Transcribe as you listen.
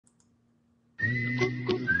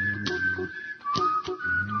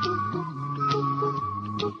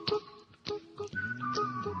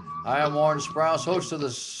Hi, I'm Warren Sprouse, host of the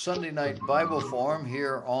Sunday Night Bible Forum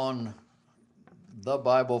here on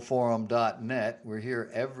thebibleforum.net. We're here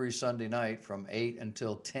every Sunday night from 8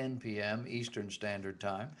 until 10 p.m. Eastern Standard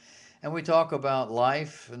Time. And we talk about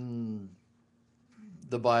life and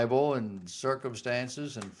the Bible and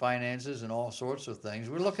circumstances and finances and all sorts of things.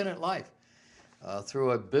 We're looking at life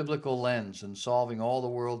through a biblical lens and solving all the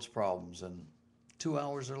world's problems in 2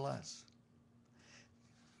 hours or less.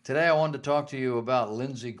 Today I wanted to talk to you about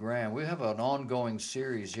Lindsey Graham. We have an ongoing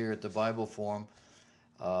series here at the Bible Forum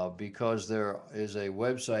because there is a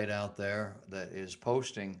website out there that is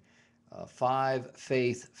posting 5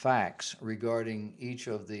 faith facts regarding each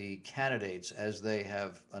of the candidates as they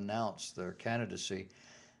have announced their candidacy.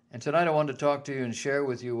 And tonight I wanted to talk to you and share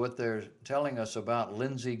with you what they're telling us about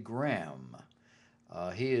Lindsey Graham.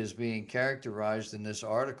 He is being characterized in this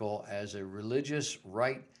article as a religious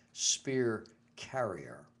right spear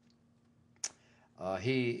carrier.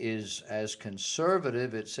 He is as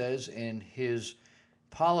conservative, it says, in his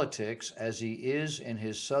politics as he is in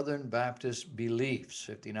his Southern Baptist beliefs.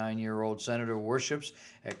 59-year-old senator worships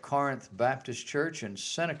at Corinth Baptist Church in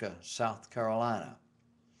Seneca, South Carolina.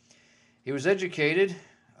 He was educated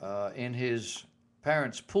in his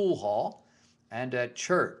parents' pool hall and at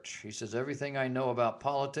church. He says, everything I know about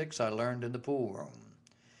politics I learned in the pool room.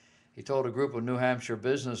 He told a group of New Hampshire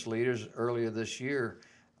business leaders earlier this year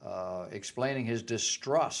explaining his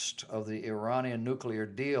distrust of the Iranian nuclear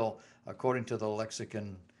deal, according to the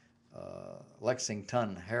Lexington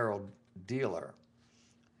Herald Dealer.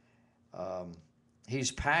 He's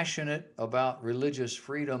passionate about religious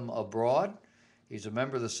freedom abroad. He's a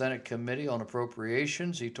member of the Senate Committee on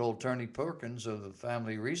Appropriations. He told Tony Perkins of the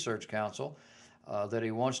Family Research Council that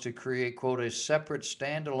he wants to create, quote, a separate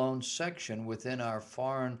standalone section within our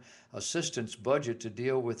foreign assistance budget to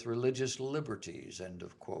deal with religious liberties, end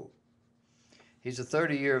of quote. He's a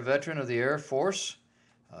 30-year veteran of the Air Force,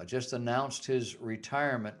 just announced his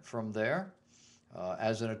retirement from there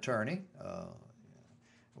as an attorney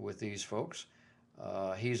with these folks.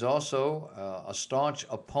 He's also a staunch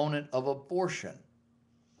opponent of abortion.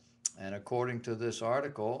 And according to this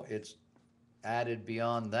article, it's added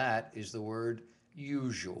beyond that is the word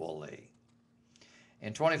usually.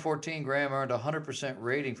 In 2014, Graham earned a 100%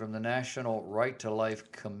 rating from the National Right to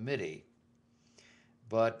Life Committee.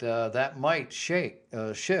 But that might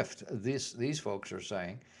shift, these folks are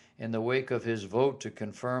saying, in the wake of his vote to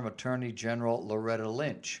confirm Attorney General Loretta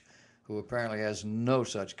Lynch, who apparently has no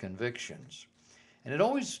such convictions. And it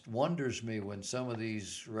always wonders me when some of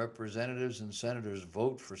these representatives and senators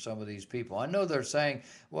vote for some of these people. I know they're saying,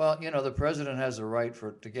 well, you know, the president has a right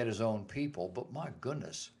to get his own people, but my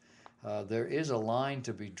goodness, there is a line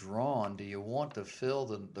to be drawn. Do you want to fill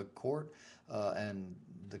the court and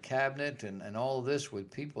the cabinet and all of this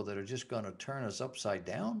with people that are just going to turn us upside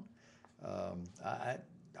down? I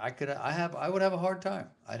would have a hard time.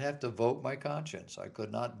 I'd have to vote my conscience. I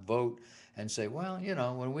could not vote and say, well, you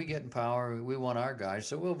know, when we get in power, we want our guy,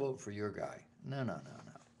 so we'll vote for your guy. No.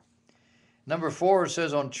 Number 4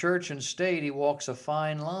 says on church and state, he walks a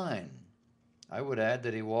fine line. I would add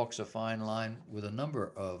that he walks a fine line with a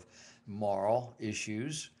number of moral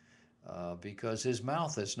issues because his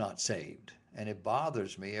mouth is not saved. And it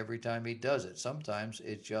bothers me every time he does it. Sometimes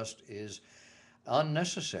it just is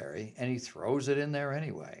unnecessary, and he throws it in there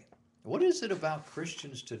anyway. What is it about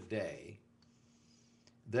Christians today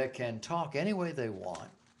that can talk any way they want,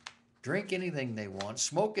 drink anything they want,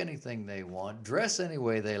 smoke anything they want, dress any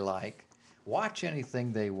way they like, watch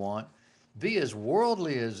anything they want, be as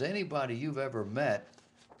worldly as anybody you've ever met,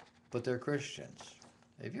 but they're Christians?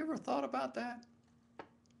 Have you ever thought about that?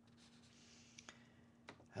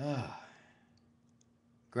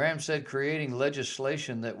 Graham said creating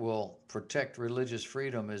legislation that will protect religious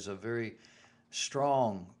freedom is a very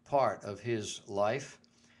strong part of his life.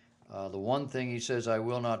 The one thing he says I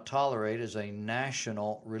will not tolerate is a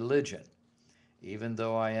national religion, even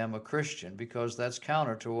though I am a Christian, because that's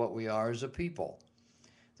counter to what we are as a people.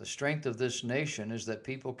 The strength of this nation is that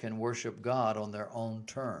people can worship God on their own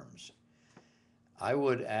terms. I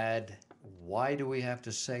would add, why do we have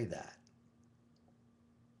to say that?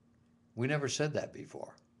 We never said that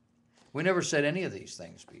before. We never said any of these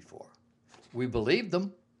things before. We believed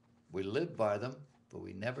them, we lived by them, but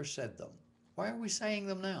we never said them. Why are we saying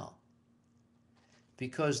them now?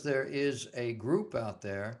 Because there is a group out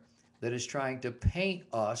there that is trying to paint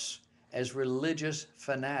us as religious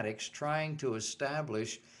fanatics, trying to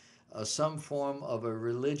establish some form of a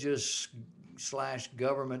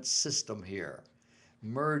religious/government system here,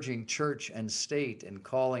 merging church and state and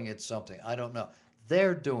calling it something. I don't know.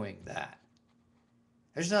 They're doing that.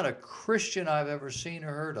 There's not a Christian I've ever seen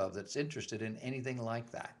or heard of that's interested in anything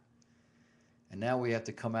like that. And now we have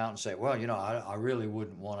to come out and say, well, I really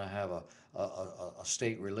wouldn't want to have a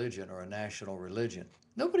state religion or a national religion.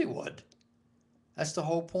 Nobody would. That's the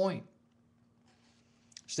whole point.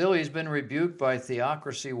 Still, he's been rebuked by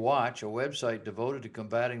Theocracy Watch, a website devoted to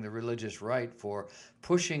combating the religious right, for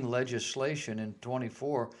pushing legislation in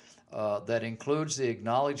 24 that includes the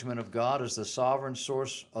acknowledgement of God as the sovereign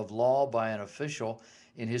source of law by an official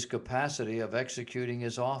in his capacity of executing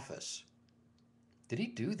his office. Did he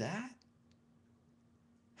do that?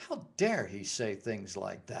 How dare he say things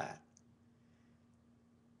like that?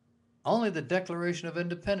 Only the Declaration of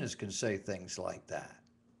Independence can say things like that.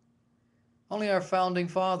 Only our founding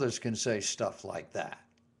fathers can say stuff like that.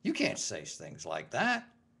 You can't say things like that.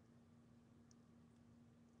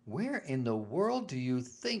 Where in the world do you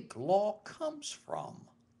think law comes from?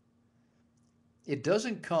 It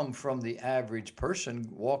doesn't come from the average person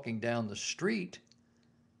walking down the street.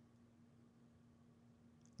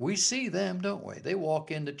 We see them, don't we? They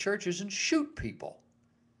walk into churches and shoot people.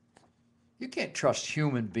 You can't trust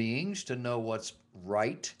human beings to know what's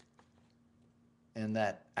right in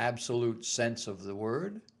that absolute sense of the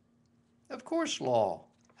word. Of course, law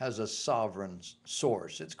has a sovereign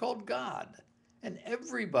source. It's called God. And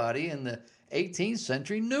everybody in the 18th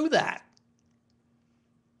century knew that.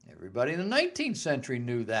 Everybody in the 19th century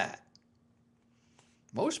knew that.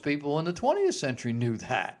 Most people in the 20th century knew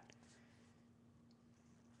that.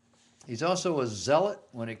 He's also a zealot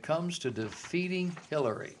when it comes to defeating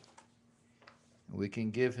Hillary. We can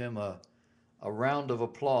give him a round of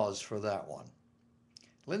applause for that one.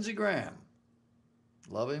 Lindsey Graham,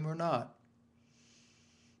 love him or not,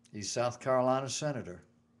 he's South Carolina Senator.